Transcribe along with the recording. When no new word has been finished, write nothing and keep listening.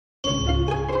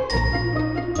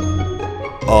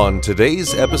On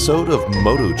today's episode of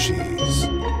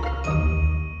MotoCheez.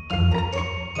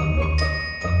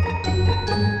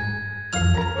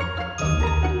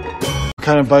 What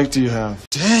kind of bike do you have?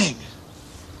 Dang!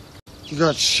 You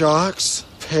got shocks,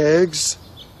 pegs,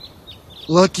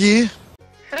 lucky.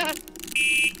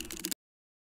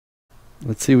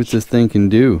 Let's see what this thing can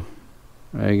do.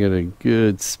 I got a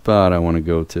good spot I want to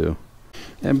go to.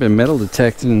 I haven't been metal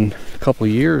detected in a couple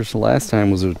years. The last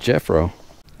time was with Jeffro.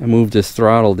 I moved this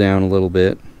throttle down a little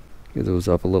bit because it was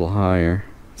up a little higher,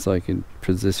 so I could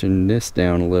position this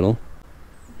down a little.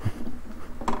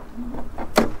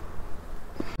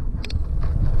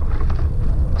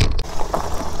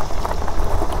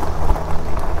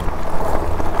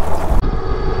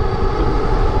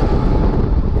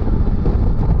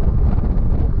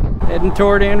 Heading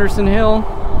toward Anderson Hill.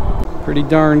 Pretty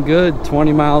darn good.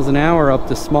 20 miles an hour up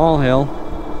the small hill.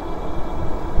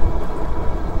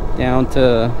 Down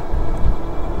to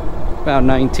about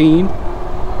 19.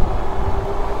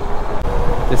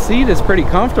 The seat is pretty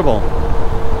comfortable.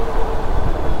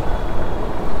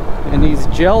 And these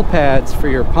gel pads for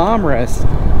your palm rest,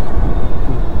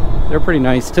 they're pretty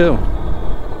nice too.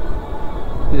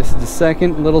 This is the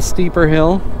second little steeper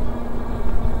hill.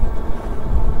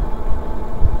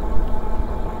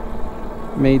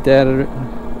 Made that at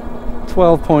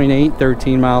 12.8,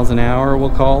 13 miles an hour,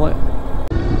 we'll call it.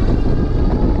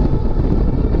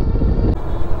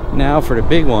 Now for the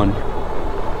big one,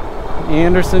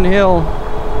 Anderson Hill.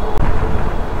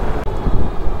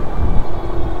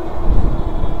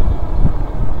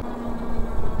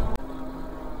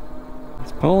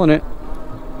 It's pulling it.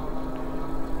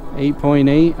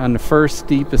 8.8 on the first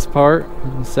steepest part.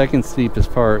 The second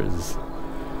steepest part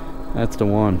that's the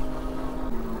one.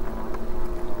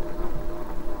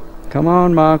 Come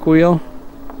on, Mokwheel.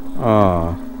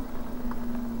 Aw.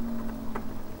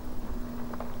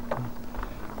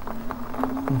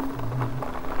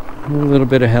 A little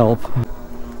bit of help.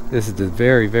 This is the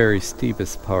very, very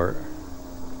steepest part.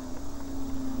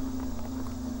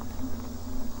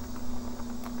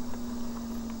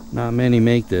 Not many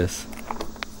make this.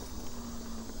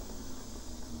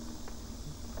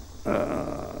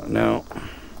 No.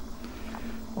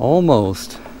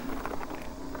 Almost.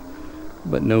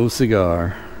 But no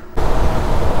cigar.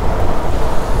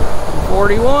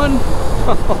 41.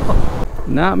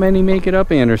 Not many make it up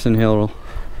Anderson Hill,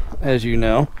 as you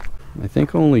know. I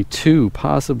think only 2,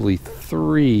 possibly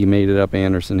 3 made it up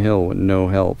Anderson Hill with no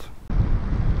help.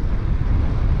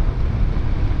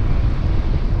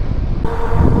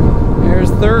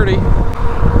 There's 30.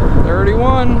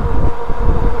 31.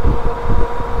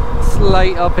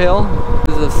 Slight uphill.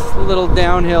 There's a little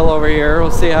downhill over here.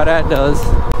 We'll see how that does.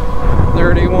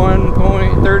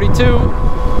 31.32.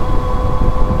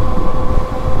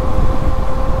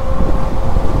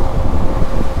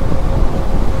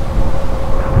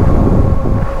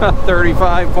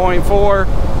 35.4.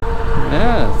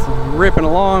 Yeah, it's ripping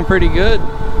along pretty good.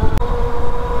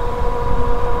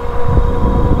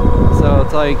 So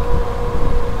it's like,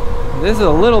 this is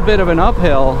a little bit of an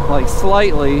uphill, like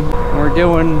slightly. We're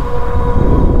doing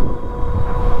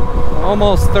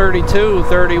almost 32,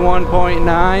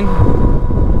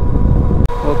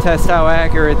 31.9. We'll test how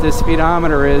accurate this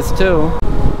speedometer is too.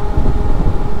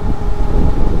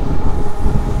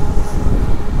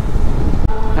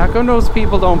 How come those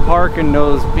people don't park in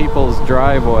those people's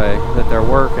driveway that they're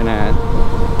working at?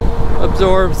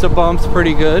 Absorbs the bumps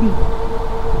pretty good.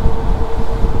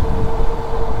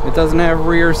 It doesn't have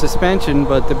rear suspension,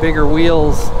 but the bigger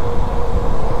wheels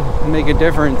make a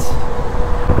difference.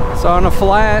 So on a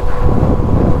flat,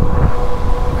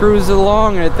 cruise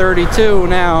along at 32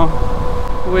 now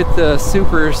with the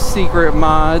super secret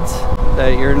mods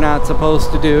that you're not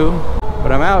supposed to do.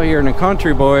 But I'm out here in the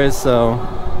country, boys, so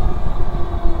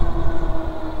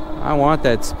I want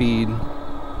that speed.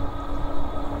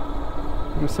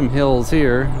 There's some hills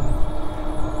here.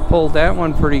 Pulled that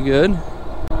one pretty good.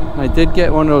 I did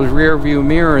get one of those rear view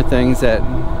mirror things that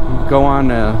go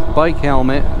on a bike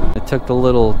helmet. I took the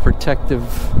little protective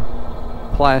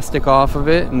plastic off of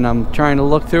it, and I'm trying to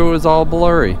look through. It was all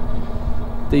blurry.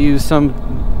 They used some,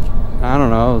 I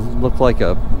don't know, it looked like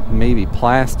a maybe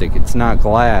plastic. It's not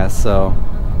glass, so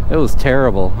it was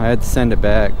terrible. I had to send it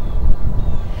back.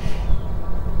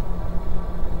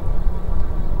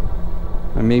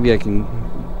 And maybe I can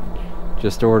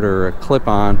just order a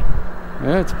clip-on.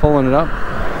 Yeah, it's pulling it up.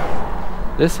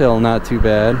 This hill not too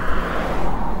bad.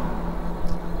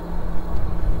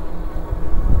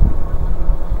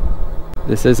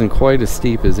 This isn't quite as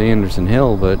steep as Anderson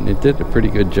Hill, but it did a pretty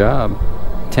good job.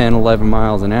 10, 11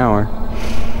 miles an hour.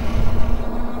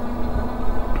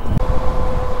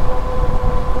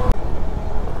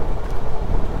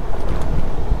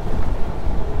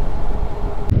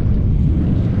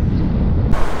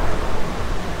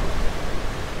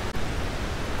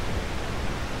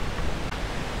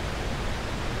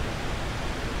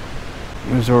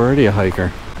 There's already a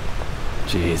hiker.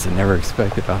 Jeez, I never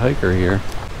expected a hiker here.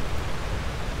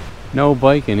 No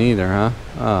biking either, huh?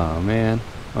 Oh man.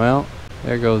 Well,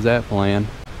 there goes that plan.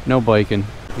 No biking.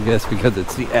 I guess because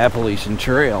it's the Appalachian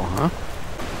Trail, huh?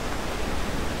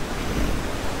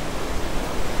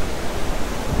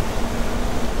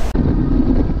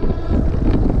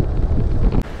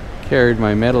 Carried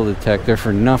my metal detector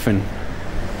for nothing.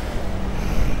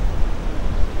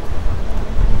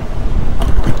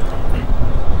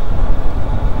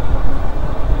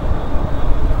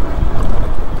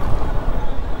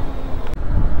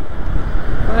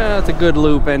 Well, it's a good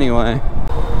loop anyway.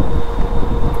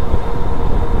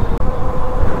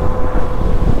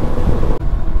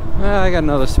 Well, I got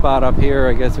another spot up here.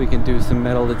 I guess we can do some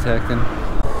metal detecting.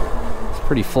 It's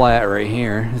pretty flat right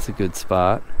here. It's a good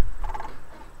spot.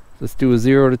 Let's do a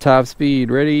 0 to top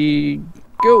speed. Ready,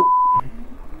 go!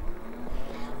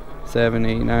 7,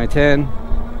 8, 9, 10,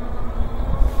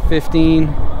 15,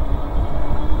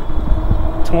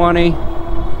 20,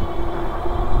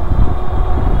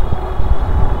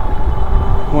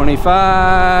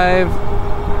 25,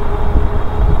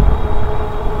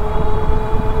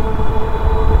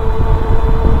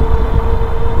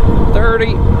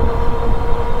 30.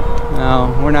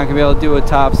 No, we're not gonna be able to do a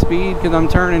top speed because I'm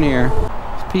turning here.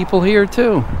 People here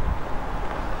too.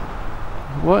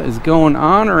 What is going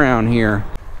on around here?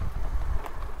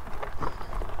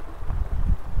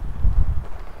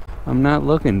 I'm not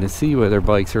looking to see whether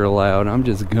bikes are allowed. I'm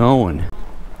just going.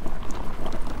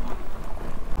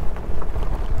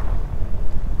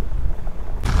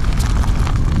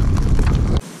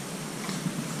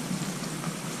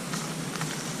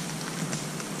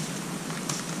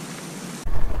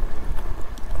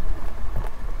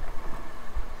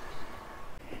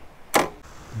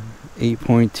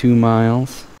 .2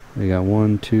 miles. We got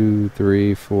 1, 2,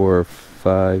 3, 4,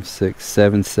 5, 6,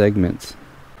 7 segments.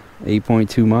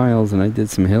 8.2 miles, and I did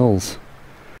some hills.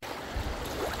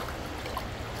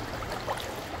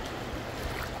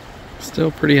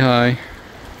 Still pretty high.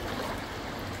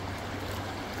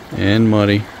 And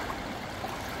muddy.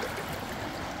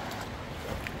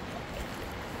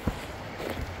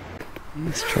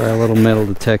 Let's try a little metal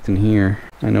detecting here.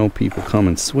 I know people come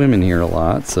and swim in here a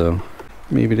lot, so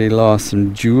maybe they lost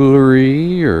some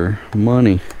jewelry or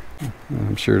money.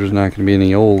 I'm sure there's not going to be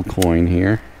any old coin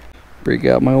here. Break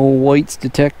out my old whites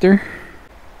detector.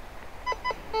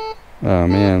 Oh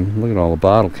man, look at all the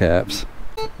bottle caps.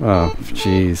 Oh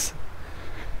jeez.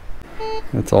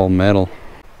 That's all metal.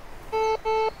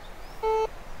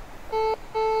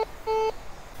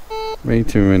 Way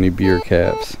too many beer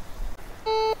caps.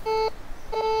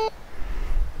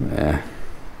 Yeah,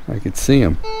 I could see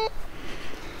them.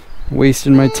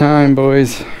 Wasting my time,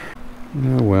 boys.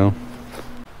 Oh well.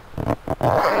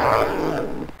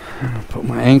 Put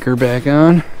my anchor back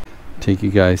on. Take you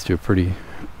guys to a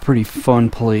pretty fun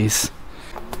place.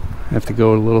 I have to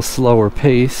go at a little slower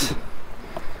pace.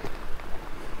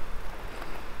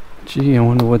 Gee, I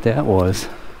wonder what that was.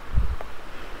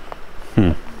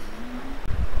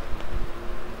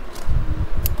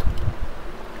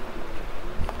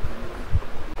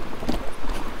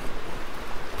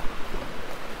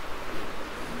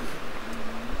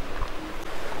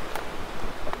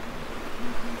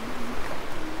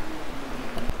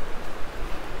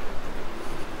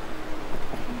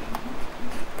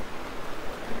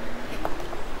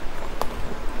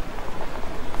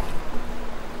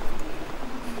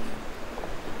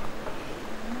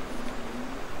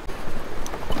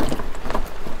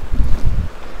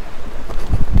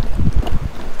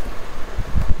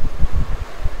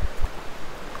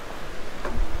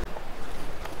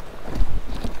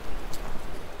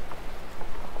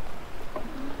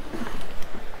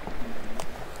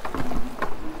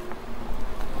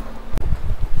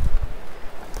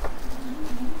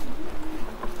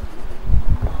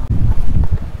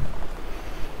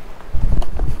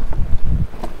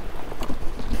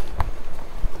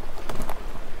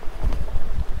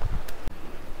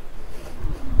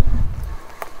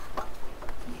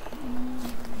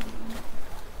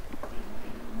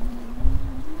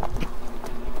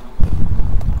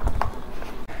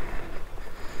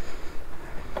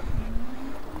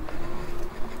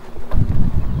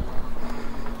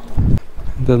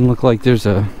 Doesn't look like there's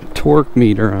a torque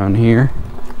meter on here.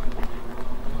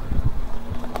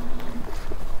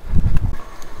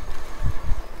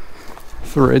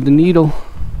 Thread the needle.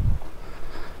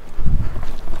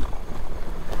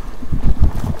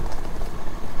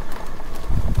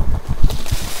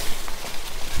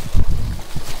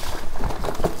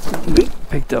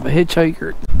 Picked up a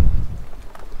hitchhiker.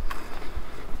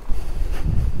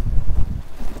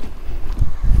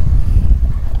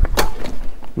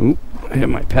 I hit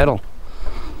my pedal.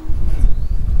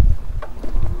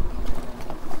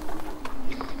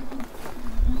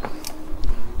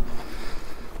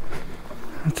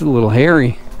 That's a little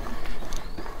hairy.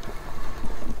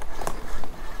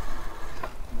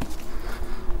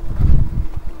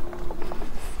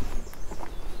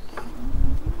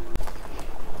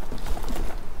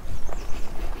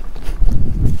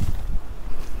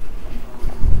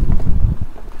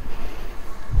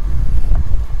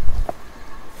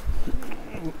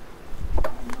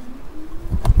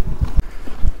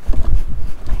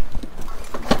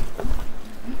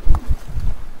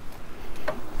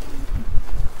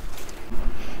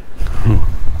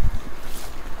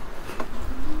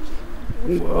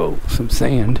 Whoa, some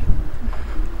sand.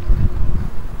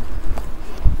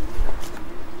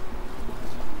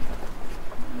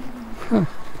 Huh.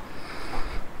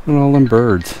 And all them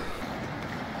birds.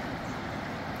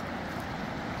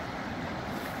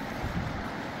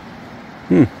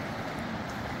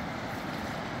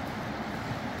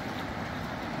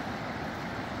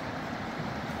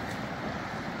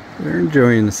 They're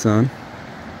enjoying the sun.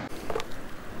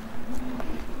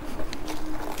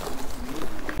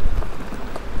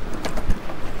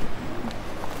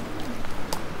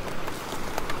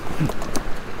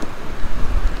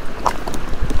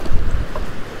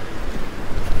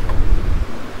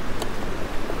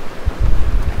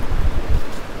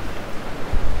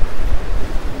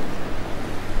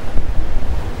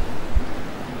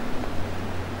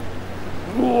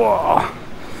 Whoa!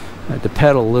 I had to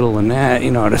pedal a little in that,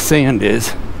 you know how the sand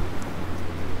is.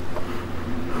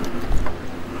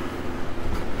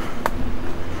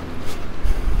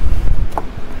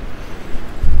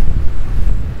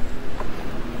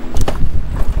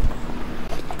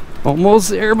 Almost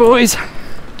there, boys.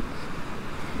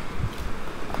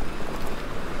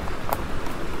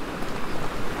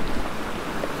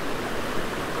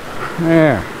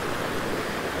 There.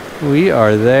 We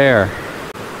are there.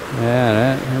 Yeah,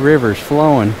 that river's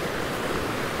flowing.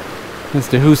 That's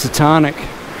the Housatonic.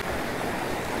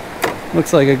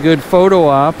 Looks like a good photo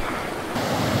op.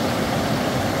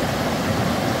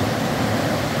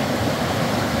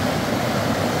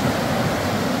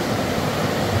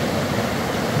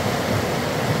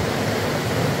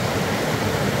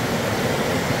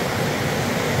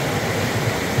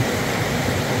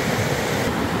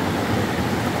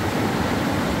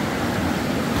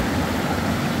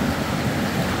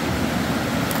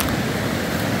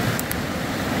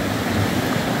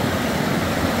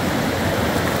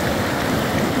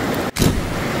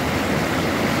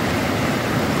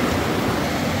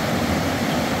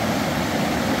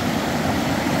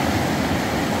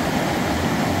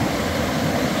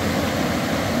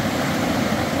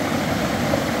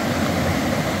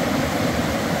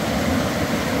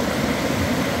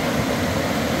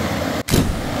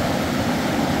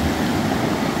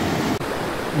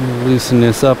 Loosen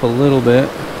this up a little bit.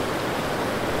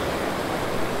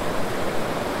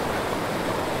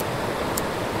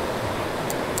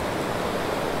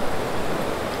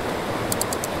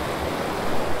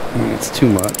 It's too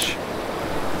much.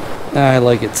 I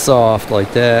like it soft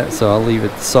like that, so I'll leave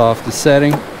it the softest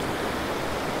setting.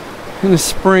 And the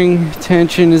spring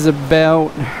tension is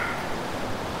about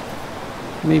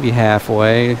maybe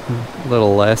halfway, a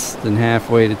little less than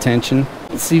halfway to tension.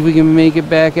 Let's see if we can make it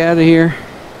back out of here.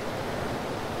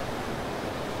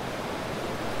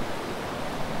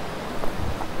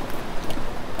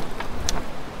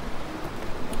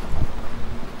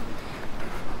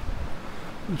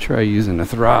 Try using the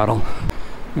throttle.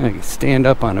 I can stand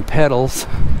up on the pedals,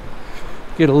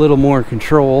 get a little more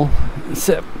control,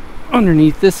 except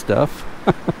underneath this stuff.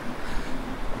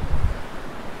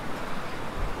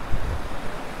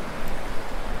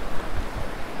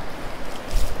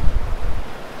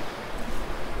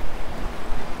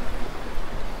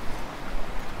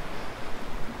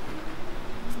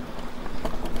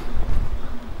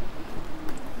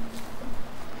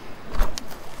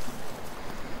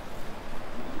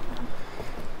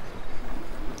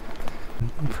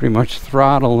 Pretty much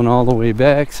throttling all the way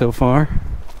back so far.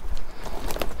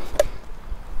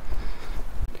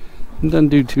 It doesn't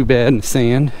do too bad in the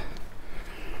sand.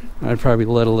 I'd probably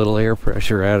let a little air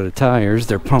pressure out of the tires.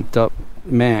 They're pumped up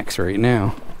max right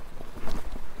now.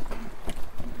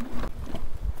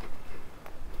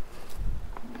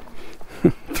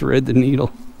 Thread the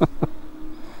needle.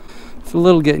 It's a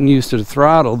little getting used to the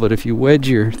throttle, but if you wedge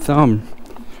your thumb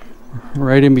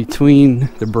right in between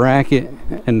the bracket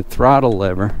and the throttle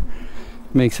lever,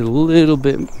 makes it a little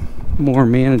bit more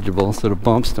manageable so the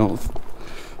bumps don't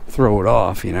throw it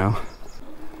off, you know.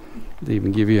 They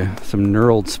even give you some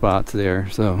knurled spots there,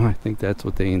 so I think that's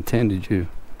what they intended you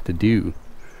to do.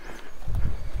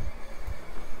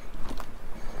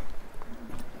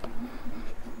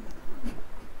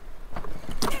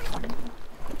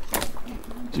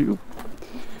 Oop.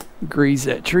 Graze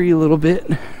that tree a little bit.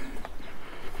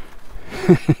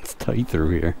 It's tight through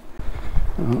here.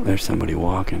 Oh, there's somebody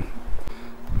walking.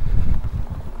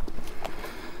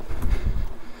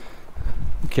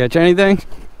 Catch anything?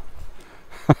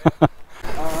 It's a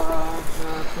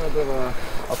bit of a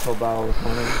uphill battle this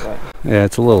morning, but Yeah,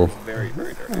 it's a little, very,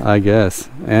 very dirty. I guess,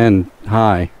 and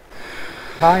high.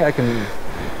 High I can,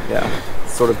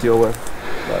 sort of deal with,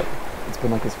 but it's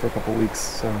been like this for a couple weeks.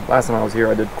 So last time I was here,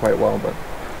 I did quite well, but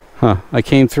Huh, I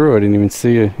came through, I didn't even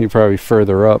see you. You're probably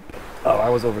further up. oh, I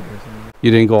was over there somewhere.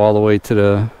 You didn't go all the way to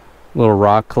the little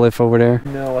rock cliff over there?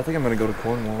 No, I think I'm gonna go to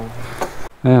Cornwall.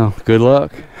 Well, good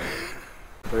luck.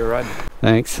 For your ride.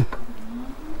 Thanks.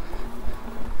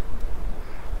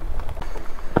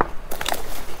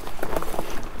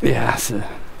 Yeah, so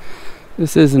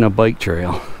this isn't a bike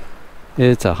trail.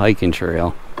 It's a hiking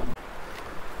trail.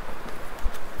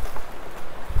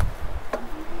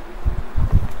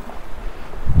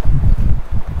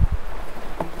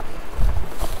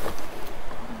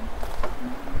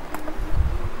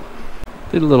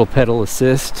 Did a little pedal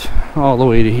assist all the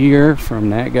way to here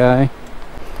from that guy.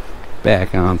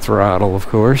 Back on throttle, of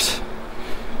course.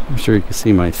 I'm sure you can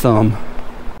see my thumb.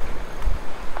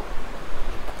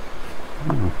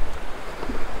 Oh.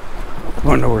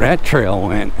 Wonder where that trail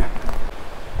went.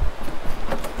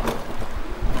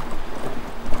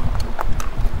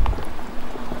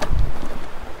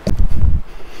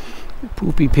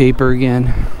 Poopy paper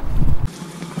again.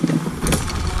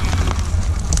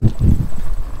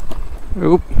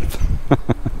 Oop.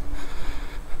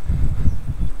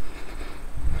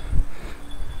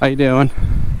 How you doing?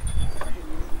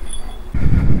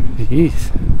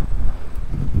 Jeez.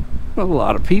 A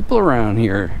lot of people around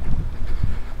here.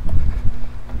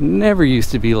 Never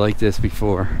used to be like this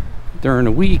before. During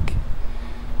the week.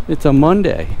 It's a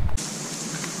Monday.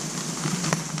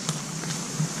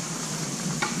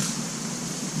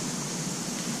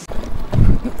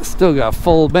 Still got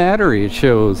full battery, it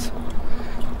shows.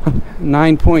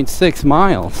 9.6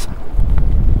 miles.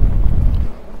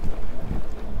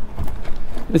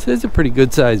 This is a pretty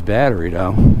good sized battery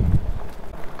though.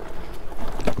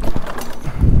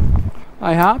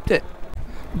 I hopped it.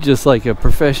 Just like a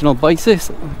professional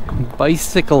bicyclist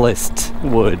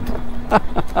would.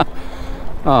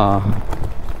 Aw.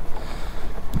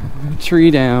 Tree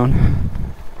down.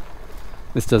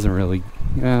 This doesn't really,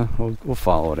 yeah, we'll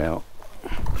follow it out.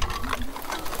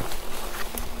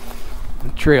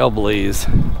 Trailblaze.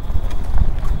 I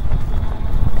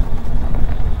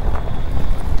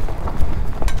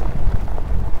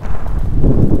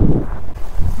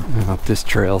don't know if this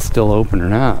trail's still open or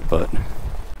not, but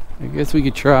I guess we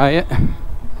could try it.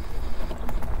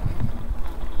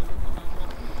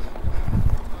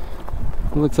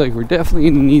 Looks like we're definitely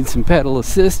gonna need some pedal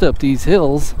assist up these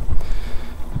hills.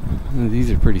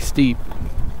 These are pretty steep.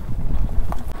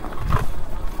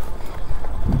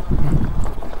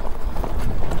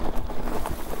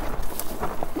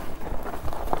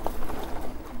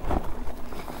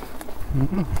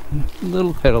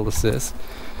 Little pedal assist.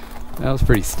 That was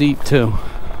pretty steep too.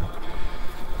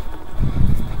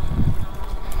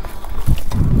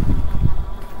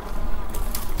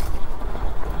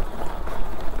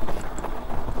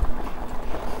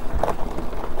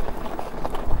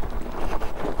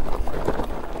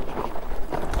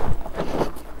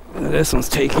 This one's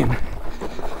taking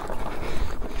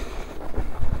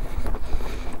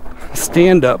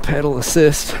stand-up pedal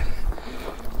assist.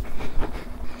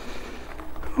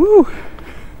 Whew.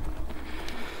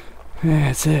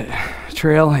 That's it.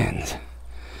 Trail ends.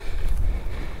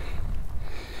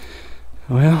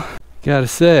 Well, gotta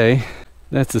say,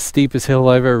 that's the steepest hill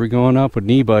I've ever gone up with an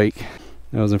e-bike.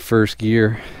 That was in first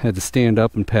gear. Had to stand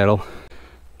up and pedal,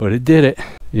 but it did it.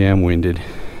 Yeah, I'm winded.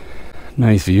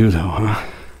 Nice view though, huh?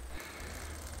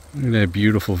 Look at that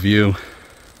beautiful view.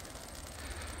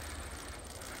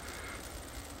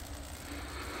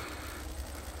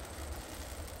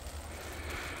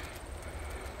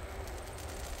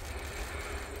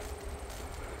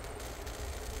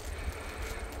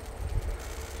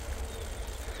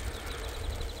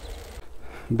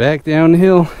 Back down the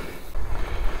hill.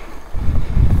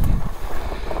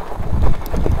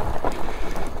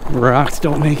 Rocks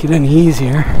don't make it any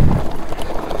easier.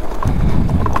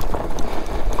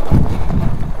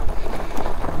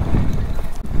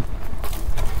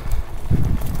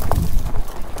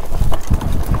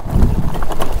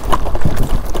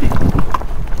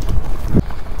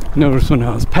 Notice when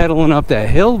I was pedaling up that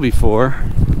hill before,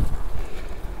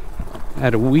 I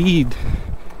had a weed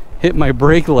hit my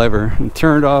brake lever and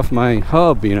turned off my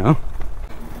hub, you know.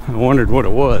 I wondered what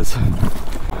it was.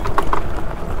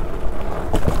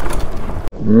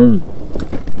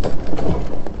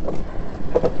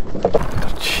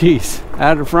 Jeez,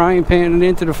 out of the frying pan and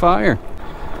into the fire.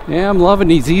 Yeah, I'm loving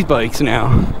these e-bikes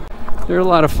now. They're a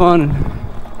lot of fun.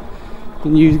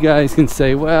 And you guys can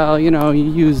say, well, you know, you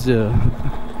use the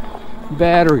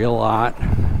battery a lot.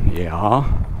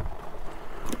 Yeah.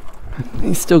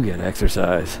 You still get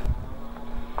exercise.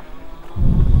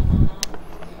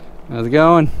 How's it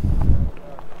going?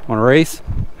 Want to race?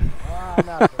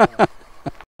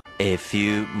 A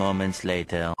few moments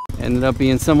later. Ended up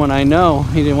being someone I know.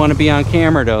 He didn't want to be on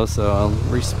camera though, so I'll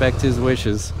respect his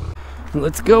wishes.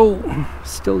 Let's go.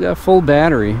 Still got full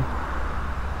battery.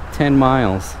 10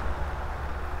 miles.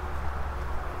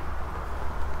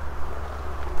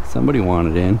 Somebody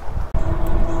wanted in.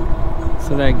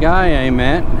 So that guy I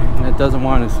met that doesn't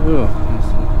want to sue.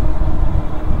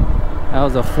 That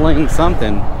was a fling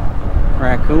something.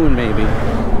 Raccoon maybe.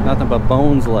 Nothing but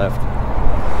bones left.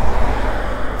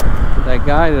 That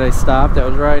guy that I stopped that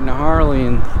was riding a Harley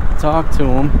and talked to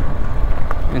him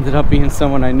ended up being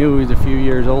someone I knew. He was a few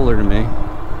years older than me.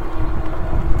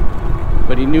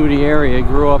 But he knew the area,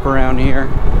 grew up around here.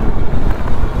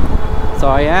 So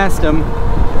I asked him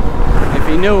if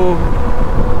he knew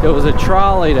there was a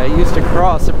trolley that used to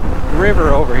cross a river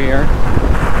over here,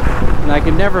 and I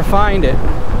could never find it.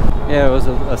 Yeah, it was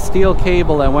a steel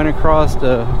cable that went across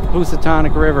the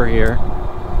Housatonic River here,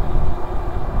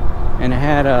 and it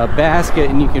had a basket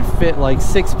and you could fit like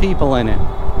 6 people in it,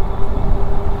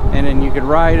 and then you could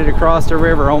ride it across the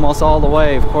river almost all the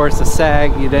way. Of course, the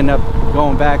sag, you'd end up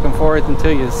going back and forth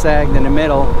until you sagged in the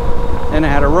middle. Then it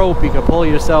had a rope, you could pull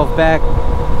yourself back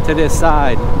to this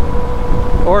side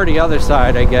or the other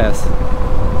side, I guess.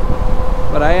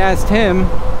 But I asked him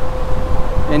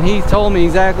and he told me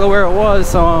exactly where it was,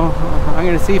 so I'm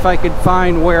gonna see if I could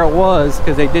find where it was,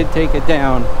 because they did take it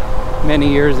down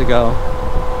many years ago.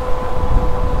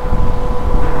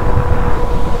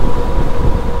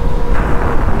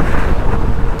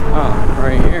 Oh,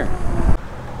 right here.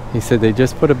 He said they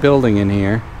just put a building in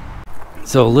here.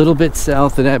 So a little bit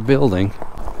south of that building.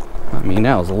 I mean,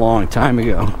 that was a long time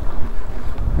ago.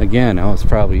 Again, I was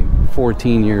probably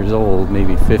 14 years old,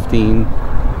 maybe 15.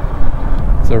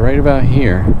 So right about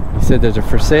here, he said there's a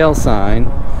for sale sign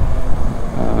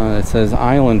that says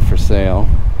island for sale.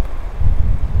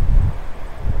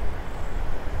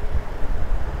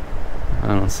 I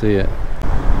don't see it.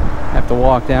 Have to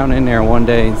walk down in there one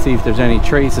day and see if there's any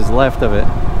traces left of it.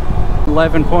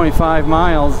 11.5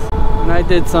 miles, and I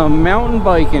did some mountain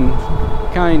biking,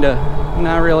 kinda.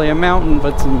 Not really a mountain,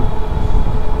 but some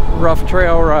rough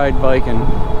trail ride biking.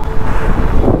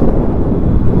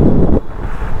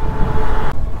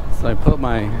 So I put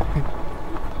my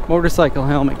motorcycle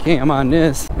helmet cam on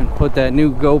this and put that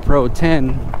new GoPro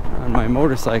 10 on my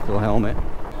motorcycle helmet.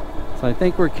 So I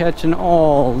think we're catching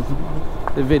all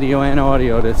the video and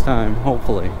audio this time,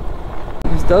 hopefully.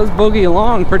 This does boogie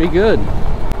along pretty good.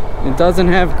 It doesn't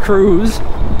have cruise.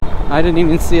 I didn't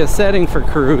even see a setting for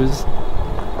cruise.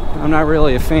 I'm not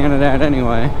really a fan of that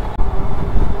anyway.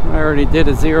 I already did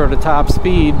a 0 to top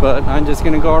speed, but I'm just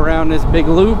gonna go around this big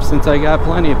loop since I got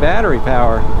plenty of battery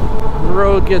power. The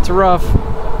road gets rough,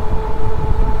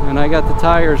 and I got the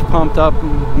tires pumped up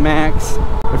max.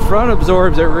 The front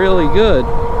absorbs it really good.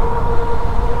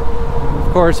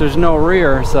 Of course, there's no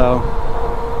rear, so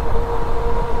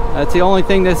that's the only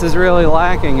thing this is really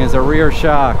lacking, is a rear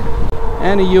shock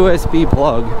and a USB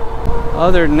plug.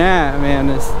 Other than that, man,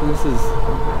 this is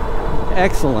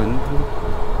excellent.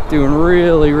 Doing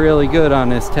really good on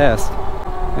this test.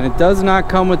 And it does not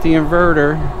come with the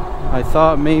inverter. I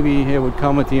thought maybe it would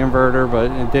come with the inverter,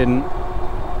 but it didn't.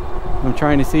 I'm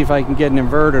trying to see if I can get an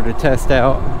inverter to test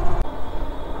out.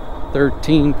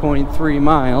 13.3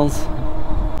 miles.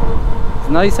 It's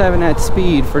nice having that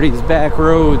speed for these back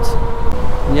roads.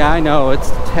 Yeah, I know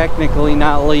it's technically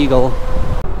not legal.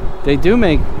 They do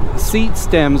make seat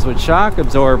stems with shock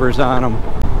absorbers on them.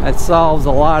 That solves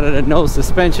a lot of the no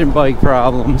suspension bike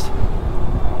problems.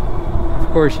 Of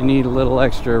course, you need a little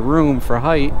extra room for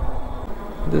height.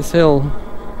 This hill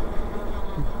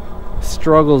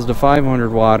struggles to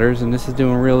 500 watters, and this is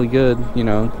doing really good, you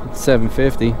know,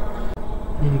 750.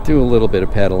 Do a little bit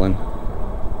of pedaling.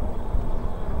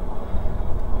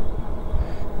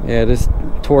 Yeah, this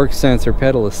torque sensor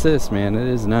pedal assist, man, it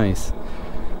is nice.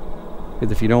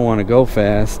 Because if you don't want to go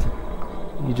fast,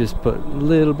 you just put a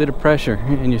little bit of pressure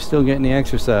and you're still getting the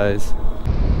exercise.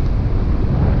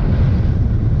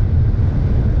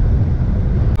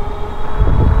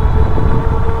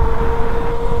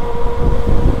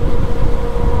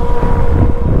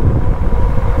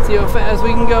 See how fast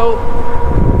we can go.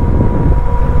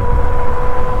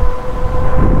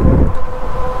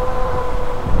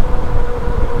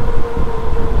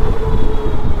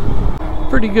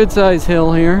 good sized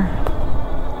hill here.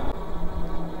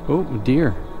 Oh,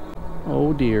 deer.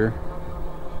 Oh dear.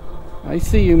 I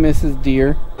see you, Mrs.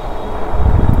 Deer.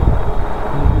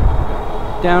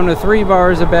 Down to 3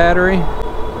 bars of battery.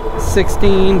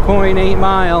 16.8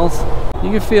 miles. You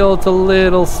can feel it's a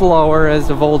little slower as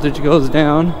the voltage goes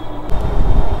down.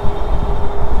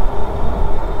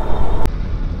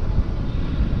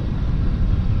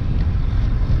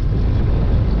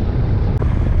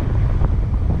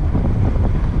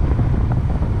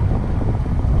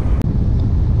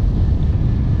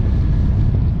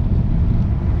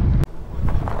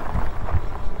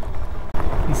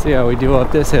 See how we do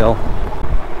up this hill.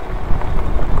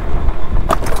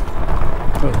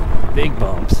 Oh, big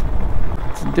bumps.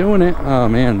 It's doing it. Oh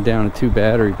man, down to 2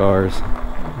 battery bars.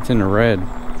 It's in the red.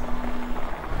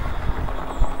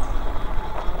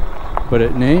 But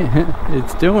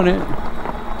it's doing it.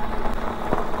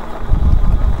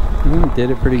 Did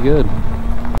it pretty good.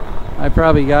 I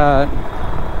probably got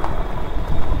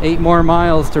 8 more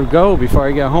miles to go before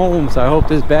I get home, so I hope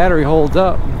this battery holds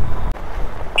up.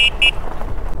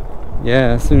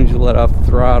 Yeah, as soon as you let off the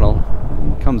throttle,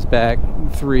 it comes back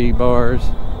 3 bars.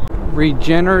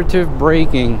 Regenerative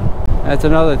braking. That's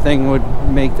another thing would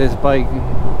make this bike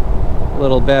a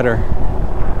little better.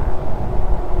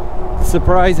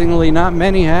 Surprisingly, not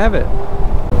many have it.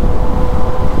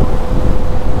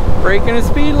 Breaking the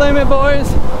speed limit,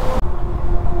 boys.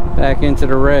 Back into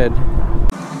the red.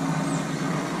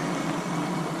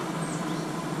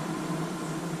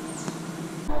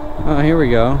 Oh, here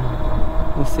we go.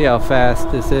 We'll see how fast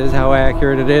this is, how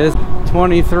accurate it is.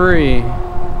 23.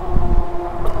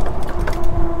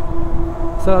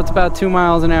 So it's about 2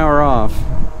 miles an hour off.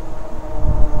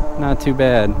 Not too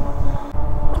bad.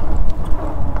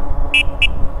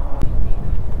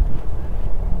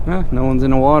 Huh, no one's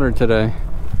in the water today.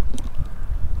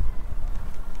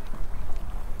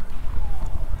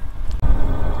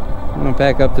 I'm gonna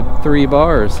back up to 3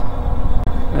 bars.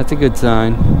 That's a good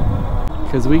sign,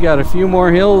 because we got a few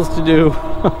more hills to do.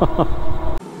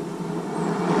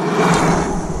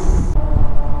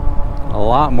 A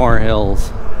lot more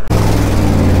hills.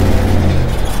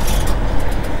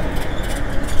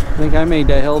 I think I made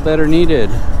that hill better than he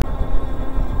did.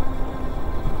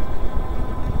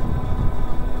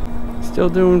 Still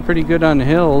doing pretty good on the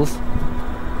hills.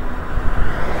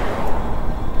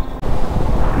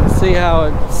 Let's see how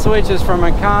it switches from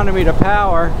economy to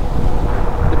power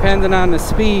depending on the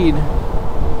speed.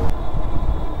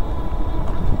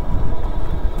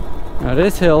 Now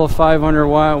this hill, 500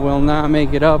 watt, will not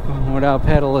make it up without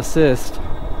pedal assist.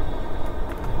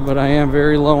 But I am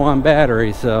very low on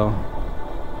battery, so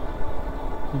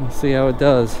we'll see how it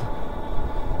does.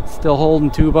 Still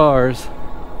holding 2 bars.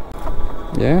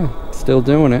 Yeah, still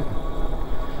doing it.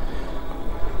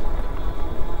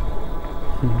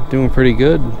 Doing pretty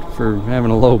good for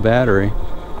having a low battery.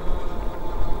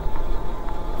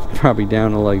 Probably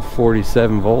down to like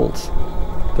 47 volts.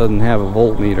 Doesn't have a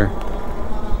voltmeter.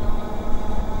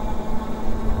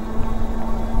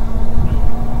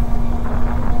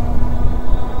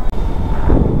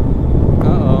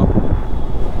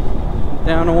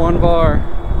 Down to 1 bar.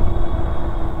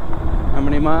 How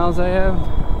many miles I have?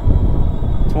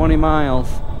 20 miles.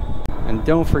 And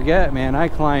don't forget, man, I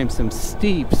climbed some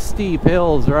steep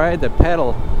hills, right? The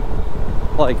pedal,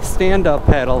 like stand-up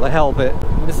pedal to help it.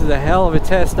 This is a hell of a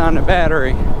test on the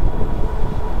battery.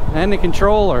 And the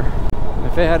controller.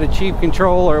 If it had a cheap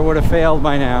controller, it would have failed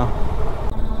by now.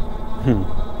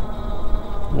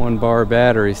 1 bar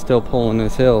battery, still pulling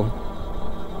this hill.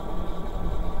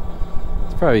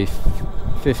 It's probably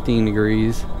 15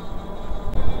 degrees.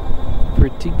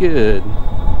 Pretty good.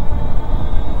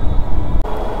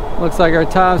 Looks like our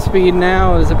top speed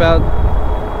now is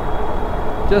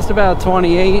just about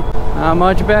 28. Not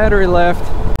much battery left.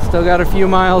 Still got a few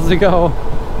miles to go.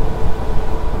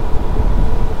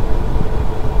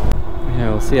 Yeah,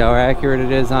 we'll see how accurate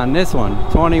it is on this one.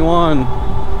 21,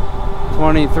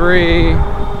 23,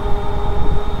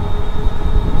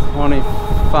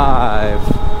 25.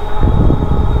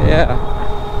 Yeah.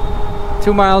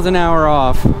 2 miles an hour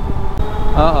off.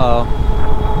 Uh-oh.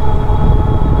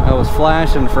 I was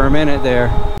flashing for a minute there.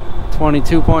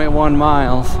 22.1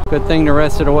 miles. Good thing the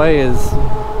rest of the way is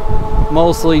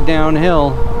mostly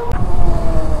downhill.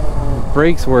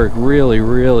 Brakes work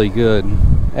really good.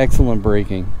 Excellent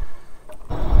braking.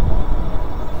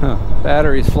 Huh.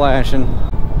 Battery's flashing.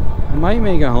 I might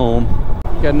make it home.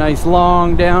 Got a nice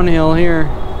long downhill here.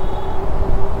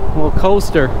 Little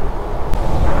coaster.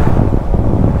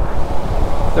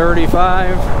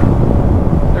 35,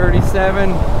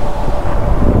 37,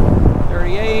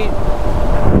 38,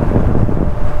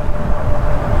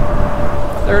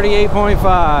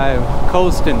 38.5,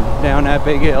 coasting down that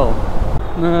big hill.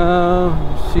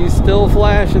 No, she's still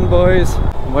flashing, boys.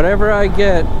 Whatever I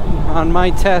get on my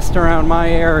test around my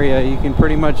area, you can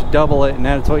pretty much double it, and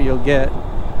that's what you'll get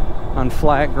on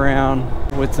flat ground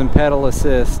with some pedal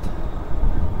assist.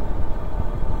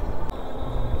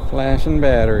 Flashing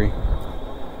battery.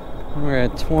 We're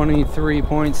at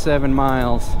 23.7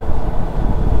 miles.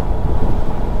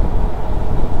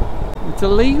 It's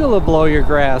illegal to blow your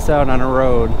grass out on a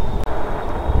road.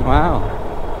 Wow.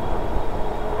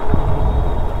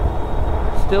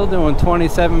 Still doing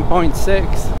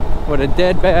 27.6 with a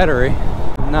dead battery.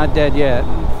 Not dead yet.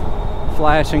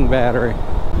 Flashing battery.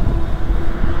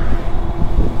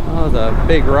 Oh, the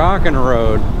big rockin'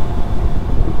 road.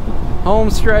 Home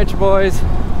stretch, boys.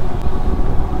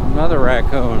 Another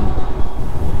raccoon.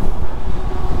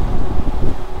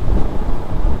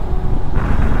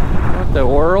 What the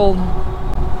world?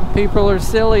 People are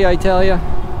silly, I tell ya.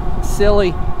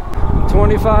 Silly.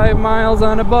 25 miles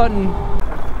on a button.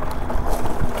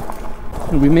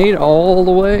 We made it all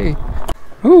the way.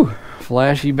 Whew.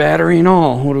 Flashy battery and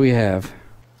all. What do we have?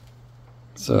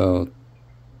 So,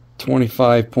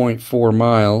 25.4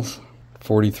 miles.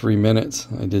 43 minutes.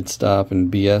 I did stop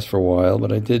and BS for a while,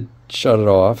 but I did shut it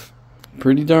off.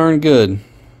 Pretty darn good.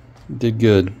 Did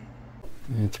good.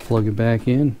 Let's plug it back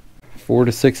in. 4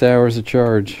 to 6 hours of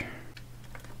charge.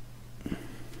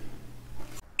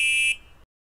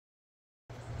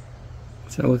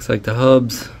 So it looks like the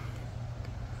hub's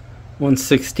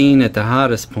 116 at the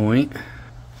hottest point.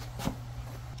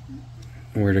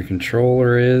 Where the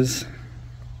controller is,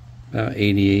 about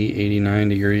 88, 89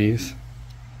 degrees.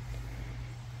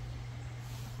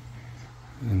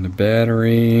 And the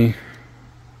battery,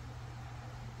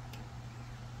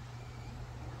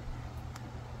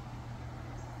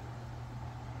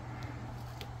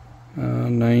 uh,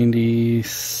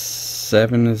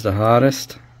 97 is the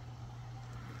hottest.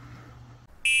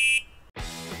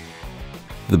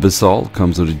 The Basalt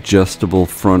comes with adjustable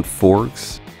front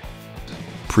forks,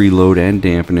 preload and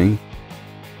dampening,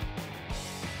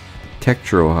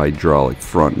 Tektro hydraulic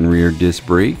front and rear disc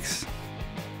brakes,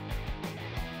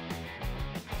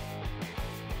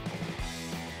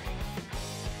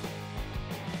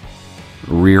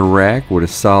 rear rack with a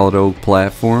solid oak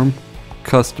platform,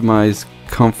 customized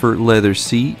comfort leather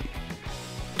seat,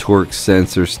 torque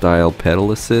sensor style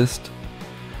pedal assist,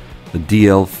 a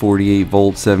DL 48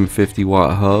 volt 750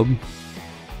 watt hub,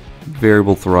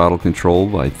 variable throttle control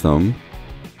by thumb.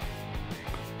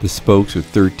 The spokes are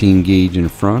 13 gauge in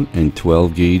front and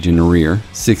 12 gauge in the rear.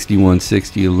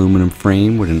 6160 aluminum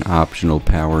frame with an optional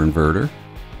power inverter.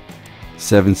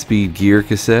 7-speed gear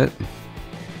cassette.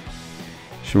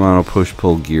 Shimano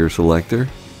push-pull gear selector.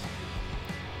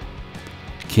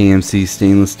 KMC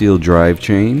stainless steel drive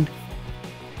chain.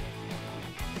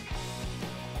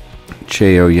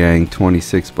 Yang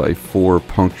 26x4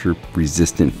 puncture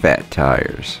resistant fat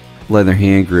tires. Leather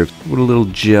hand grips with a little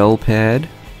gel pad.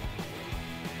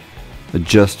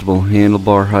 Adjustable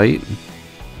handlebar height.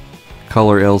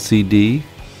 Color LCD.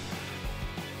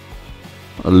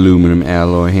 Aluminum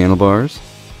alloy handlebars.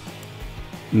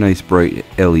 Nice bright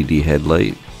LED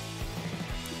headlight.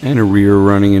 And a rear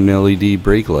running and LED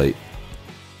brake light.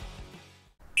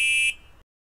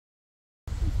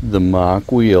 The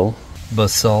MOKWHEEL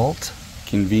Basalt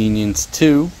Convenience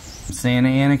 2, Santa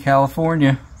Ana,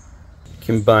 California.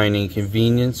 Combining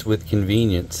convenience with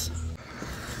convenience.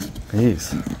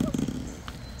 Jeez.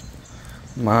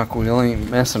 MOKWHEEL ain't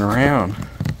messing around.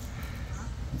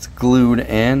 It's glued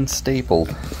and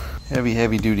stapled.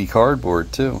 Heavy duty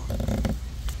cardboard too.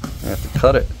 I have to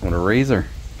cut it with a razor.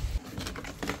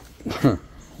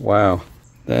 Wow.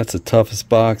 That's the toughest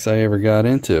box I ever got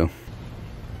into.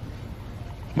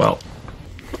 Well,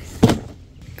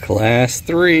 Class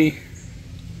 3.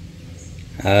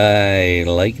 I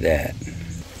like that.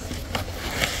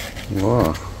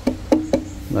 Whoa.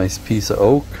 Nice piece of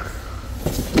oak.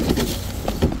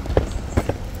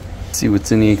 Let's see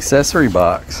what's in the accessory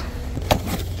box.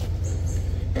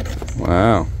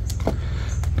 Wow.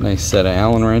 Nice set of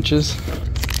Allen wrenches.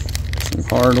 Some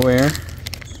hardware.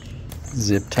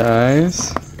 Zip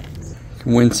ties.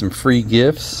 Can win some free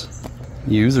gifts.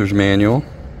 User's manual.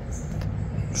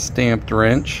 Stamped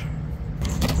wrench.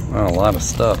 Wow, a lot of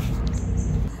stuff.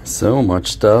 So much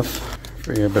stuff.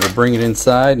 Figure I better bring it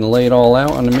inside and lay it all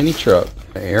out on the mini truck.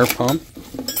 Air pump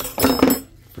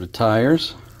for the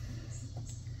tires.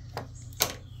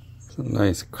 Some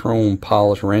nice chrome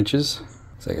polished wrenches.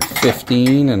 It's like a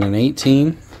 15 and an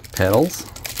 18. Pedals.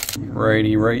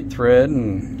 Righty right thread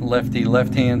and lefty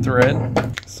left hand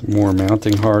thread. Some more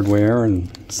mounting hardware and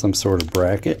some sort of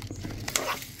bracket.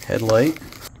 Headlight.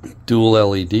 Dual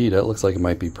LED, that looks like it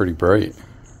might be pretty bright.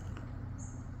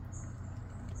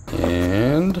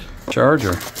 And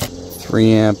charger.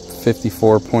 3 amp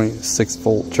 54.6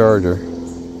 volt charger.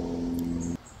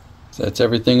 So that's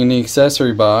everything in the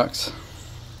accessory box.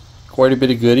 Quite a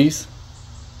bit of goodies.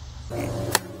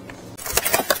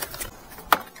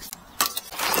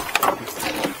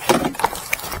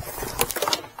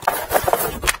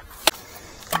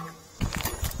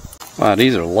 Wow,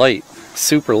 these are light.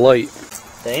 Super light.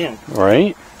 Damn.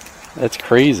 Right? That's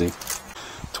crazy.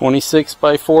 26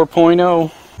 by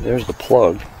 4.0. There's the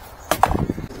plug.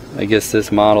 I guess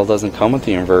this model doesn't come with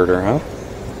the inverter, huh?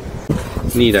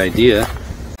 Neat idea.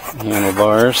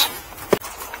 Handlebars.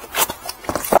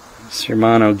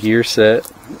 Shimano gear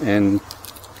set and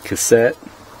cassette.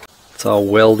 It's all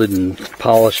welded and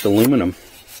polished aluminum.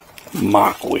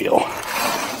 MOKWHEEL.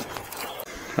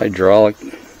 Hydraulic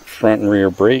front and rear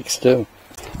brakes too.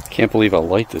 Can't believe how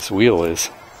light this wheel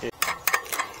is.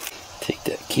 Take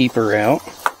that keeper out.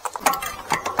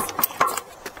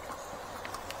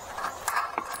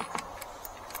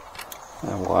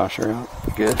 That washer out.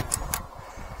 Good.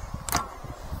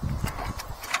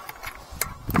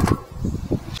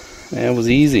 That was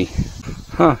easy.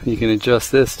 Huh, you can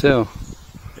adjust this too.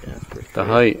 Yeah, the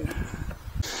height.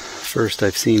 First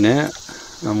I've seen that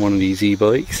on one of these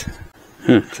e-bikes.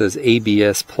 It says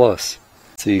ABS Plus.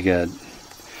 So you got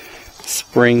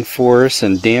spring force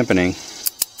and dampening.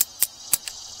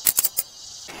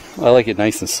 I like it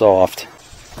nice and soft.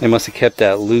 They must have kept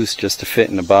that loose just to fit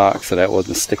in the box so that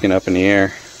wasn't sticking up in the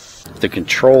air. The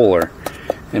controller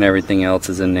and everything else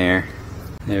is in there.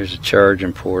 There's a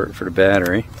charging port for the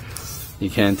battery. You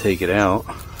can take it out.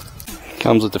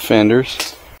 Comes with the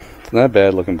fenders. It's not a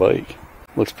bad looking bike.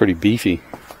 Looks pretty beefy.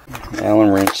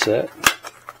 Allen wrench set.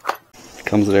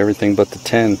 Comes with everything but the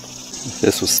 10. If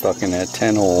this was stuck in that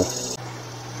 10 hole.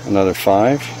 Another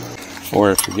 5.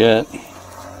 Before I forget,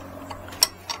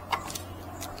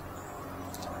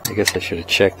 I guess I should have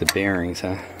checked the bearings,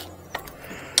 huh?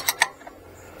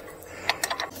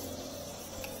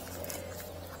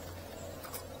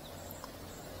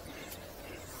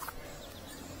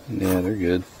 Yeah, they're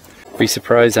good. Be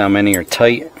surprised how many are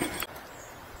tight.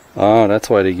 Oh, that's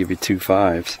why they give you 2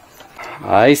 5s.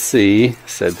 I see,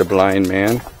 said the blind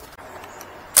man.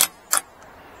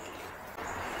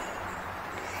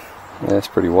 That's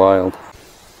pretty wild.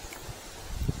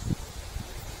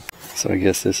 So I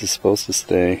guess this is supposed to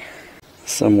stay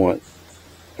somewhat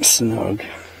snug.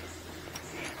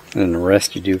 And then the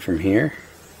rest you do from here.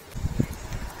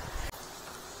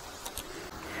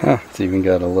 Huh, it's even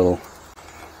got a little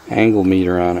angle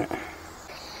meter on it.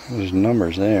 There's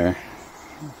numbers there.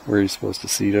 Where are you supposed to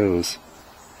see those?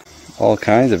 All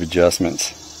kinds of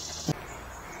adjustments.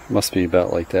 Must be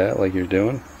about like that, like you're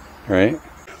doing, right?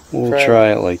 We'll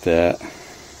try it like that.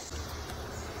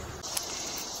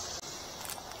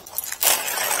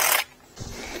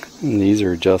 And these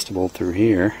are adjustable through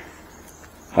here.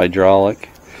 Hydraulic,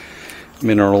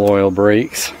 mineral oil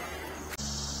brakes.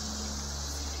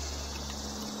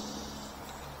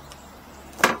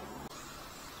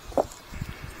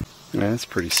 That's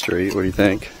pretty straight. What do you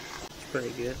think?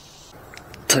 Pretty good.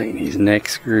 Tighten these neck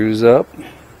screws up.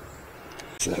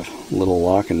 There's a little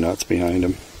locking nuts behind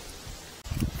them.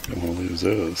 Don't want to lose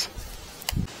those.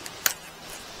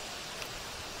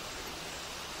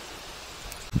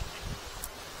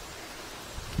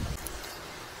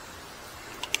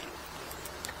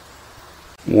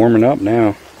 Warming up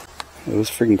now. It was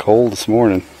freaking cold this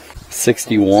morning.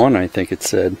 61, I think it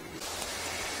said.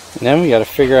 And then we got to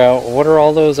figure out what are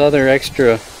all those other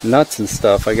extra nuts and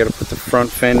stuff. I got to put the front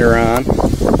fender on.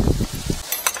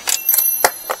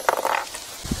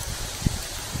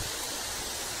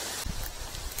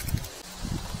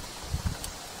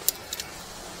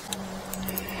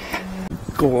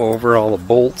 Go over all the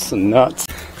bolts and nuts.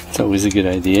 It's always a good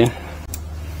idea.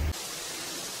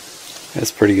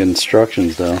 That's pretty good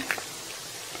instructions though.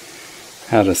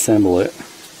 How to assemble it.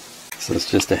 So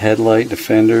it's just a headlight, the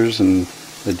fenders, and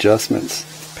adjustments,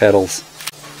 pedals.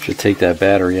 Should take that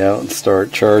battery out and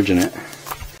start charging it.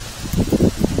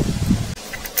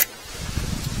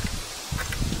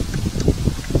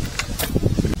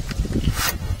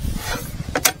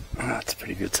 That's a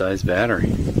pretty good sized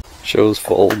battery. Shows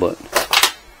full, but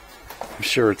I'm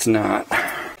sure it's not.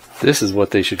 This is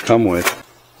what they should come with.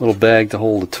 A little bag to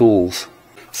hold the tools.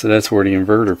 So that's where the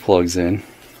inverter plugs in.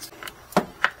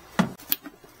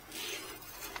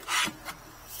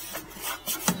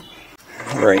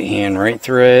 Right hand, right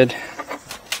thread.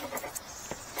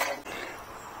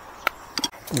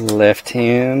 Left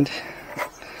hand,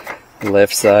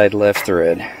 left side, left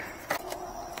thread.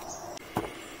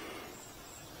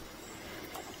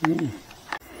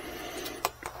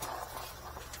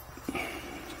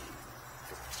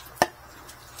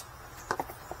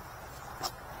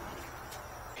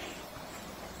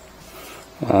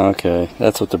 Okay,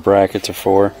 that's what the brackets are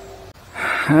for.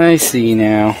 I see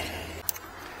now.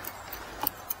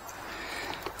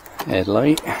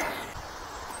 Headlight.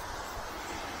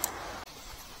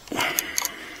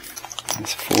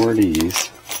 There's 4 of these.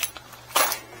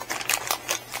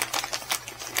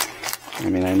 I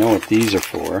mean, I know what these are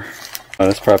for. Oh,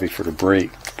 that's probably for the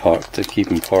brake part, to keep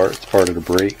them apart. It's part of the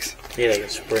brakes. Yeah, like a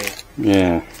spring.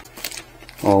 Yeah.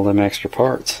 All them extra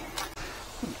parts.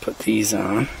 Put these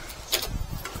on.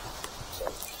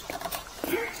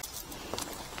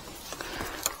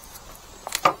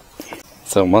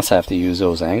 So must have to use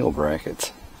those angle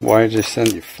brackets. Why did they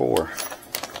send you 4?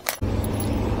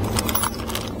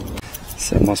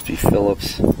 So it must be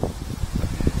Phillips.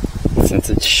 Since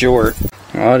it's short.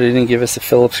 Oh, they didn't give us a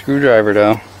Phillips screwdriver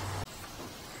though.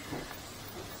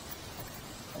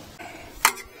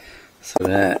 So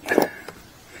that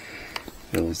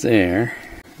goes there.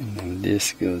 And then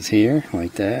this goes here,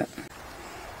 like that.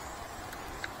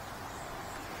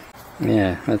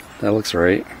 Yeah, that looks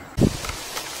right.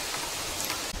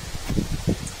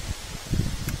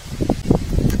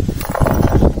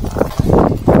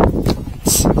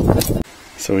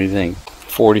 So what do you think?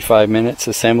 45 minutes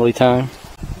assembly time?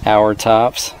 Hour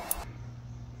tops?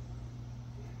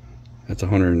 That's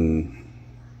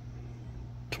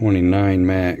 129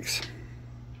 max.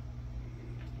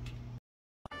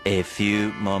 A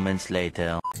few moments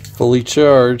later. Fully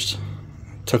charged.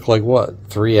 Took like what?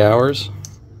 3 hours?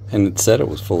 And it said it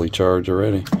was fully charged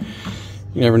already.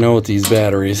 You never know with these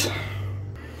batteries.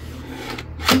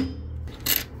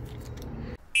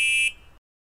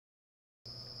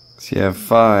 So you have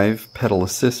 5 pedal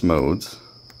assist modes.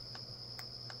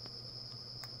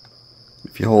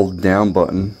 If you hold the down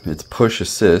button, it's push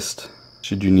assist,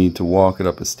 should you need to walk it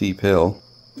up a steep hill.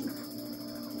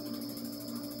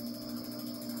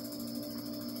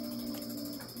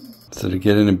 So to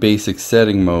get into basic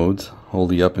setting modes, hold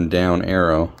the up and down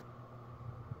arrow.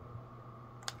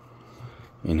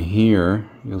 In here,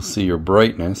 you'll see your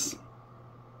brightness.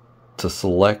 To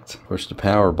select, push the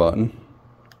power button.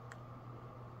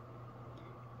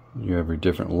 You have your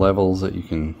different levels that you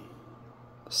can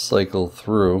cycle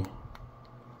through.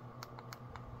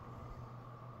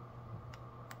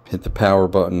 Hit the power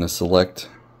button to select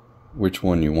which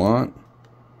one you want.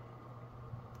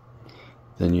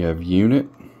 Then you have unit.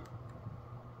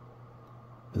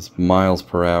 It's miles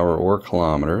per hour or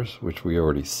kilometers, which we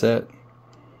already set.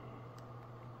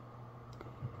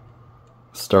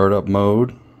 Startup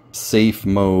mode. Safe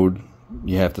mode,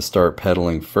 you have to start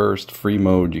pedaling first. Free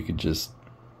mode, you could just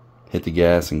hit the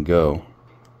gas and go.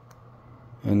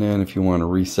 And then if you want to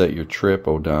reset your trip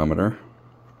odometer,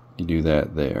 you do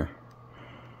that there.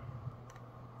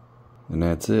 And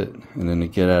that's it. And then to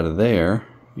get out of there,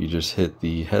 you just hit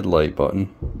the headlight button.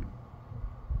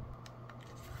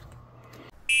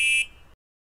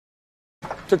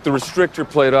 Took the restrictor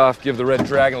plate off, give the Red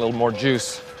Dragon a little more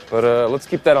juice. But let's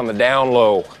keep that on the down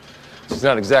low. It's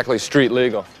not exactly street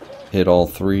legal. Hit all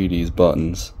 3 of these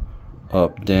buttons.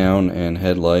 Up, down, and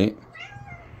headlight.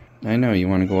 I know you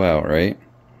want to go out, right?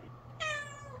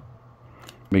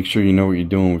 Make sure you know what you're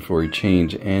doing before you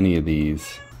change any of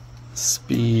these.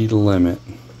 Speed limit.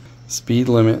 Speed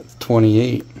limit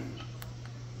 28.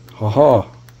 Haha.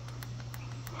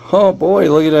 Oh boy,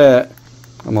 look at that.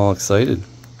 I'm all excited.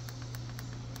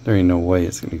 There ain't no way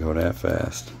it's gonna go that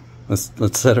fast.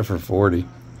 Let's set it for 40.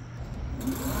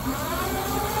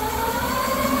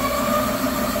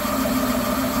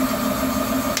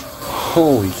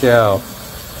 Holy cow.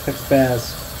 That's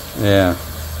fast. Yeah.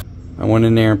 I went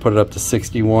in there and put it up to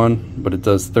 61, but it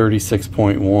does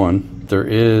 36.1. There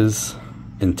is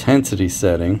intensity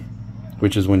setting,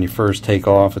 which is when you first take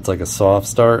off, it's like a soft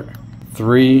start.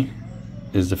 3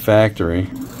 is the factory.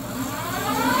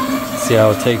 See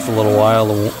how it takes a little while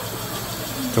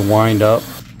to wind up?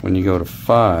 When you go to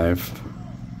 5,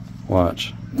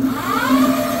 watch.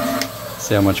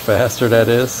 See how much faster that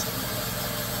is?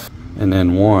 And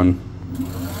then 1.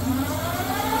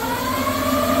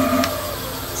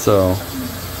 So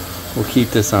we'll keep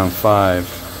this on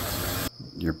 5.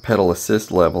 Your pedal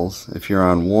assist levels, if you're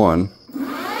on 1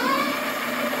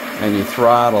 and you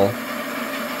throttle,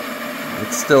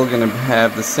 it's still going to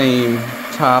have the same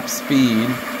top speed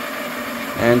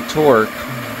and torque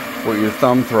with your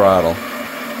thumb throttle.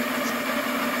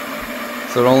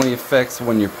 So it only affects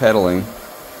when you're pedaling.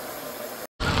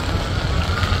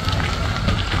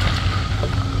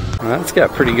 Well, that's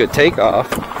got pretty good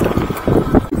takeoff.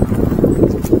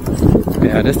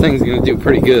 Yeah, this thing's gonna do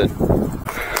pretty good.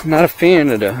 Not a fan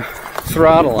of the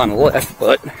throttle on the left,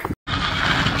 but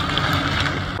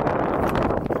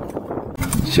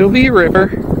she'll be a ripper.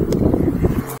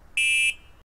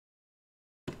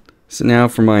 So now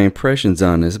for my impressions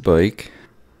on this bike.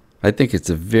 I think it's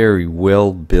a very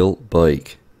well built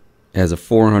bike. It has a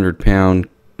 400-pound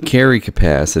carry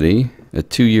capacity, a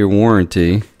 2-year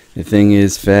warranty. The thing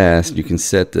is fast. You can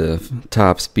set the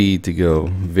top speed to go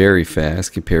very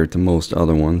fast compared to most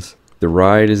other ones. The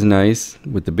ride is nice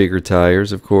with the bigger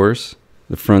tires, of course.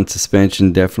 The front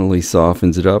suspension definitely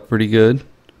softens it up pretty good.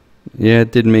 Yeah,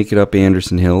 it didn't make it up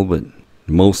Anderson Hill, but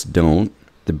most don't.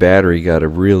 The battery got a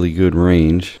really good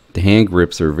range. The hand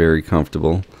grips are very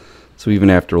comfortable. So even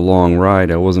after a long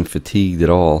ride, I wasn't fatigued at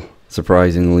all.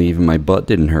 Surprisingly, even my butt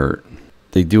didn't hurt.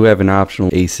 They do have an optional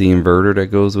AC inverter that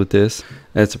goes with this.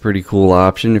 That's a pretty cool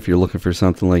option if you're looking for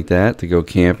something like that to go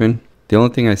camping. The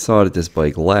only thing I saw that this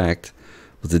bike lacked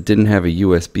was it didn't have a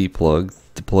USB plug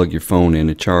to plug your phone in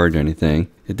to charge anything.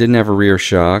 It didn't have a rear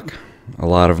shock. A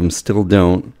lot of them still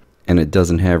don't. And it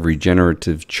doesn't have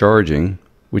regenerative charging,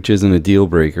 which isn't a deal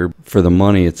breaker. For the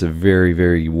money, it's a very,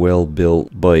 very well built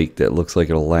bike that looks like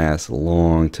it'll last a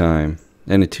long time.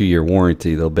 And a 2-year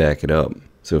warranty, they'll back it up.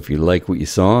 So if you like what you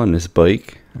saw on this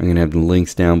bike, I'm going to have the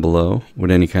links down below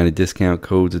with any kind of discount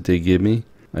codes that they give me.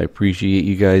 I appreciate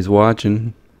you guys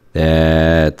watching.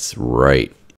 That's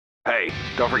right. Hey,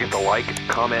 don't forget to like,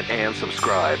 comment, and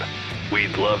subscribe.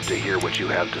 We'd love to hear what you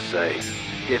have to say.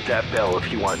 Hit that bell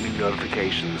if you want new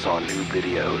notifications on new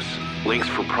videos. Links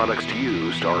for products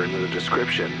used are in the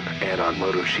description and on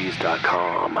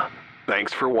MotoCheez.com.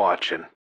 Thanks for watching.